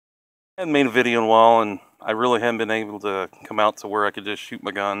I hadn't made a video in a while, and I really haven't been able to come out to where I could just shoot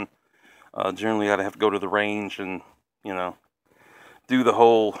my gun. Generally, I'd have to go to the range and, you know, do the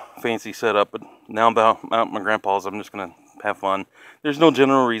whole fancy setup. But now I'm out at my grandpa's, I'm just going to have fun. There's no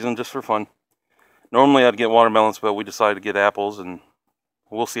general reason, just for fun. Normally, I'd get watermelons, but we decided to get apples, and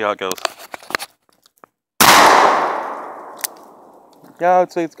we'll see how it goes. Yeah,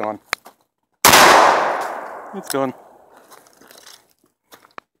 I'd say it's gone. It's gone.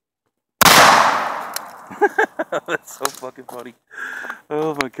 That's so fucking funny.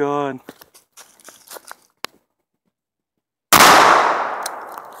 Oh my god.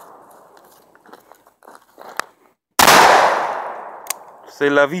 C'est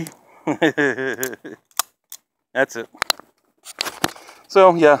la vie. That's it.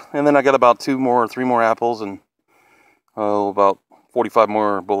 So yeah, and then I got about 3 more apples, and about 45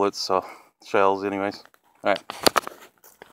 more bullets, shells anyways. Alright.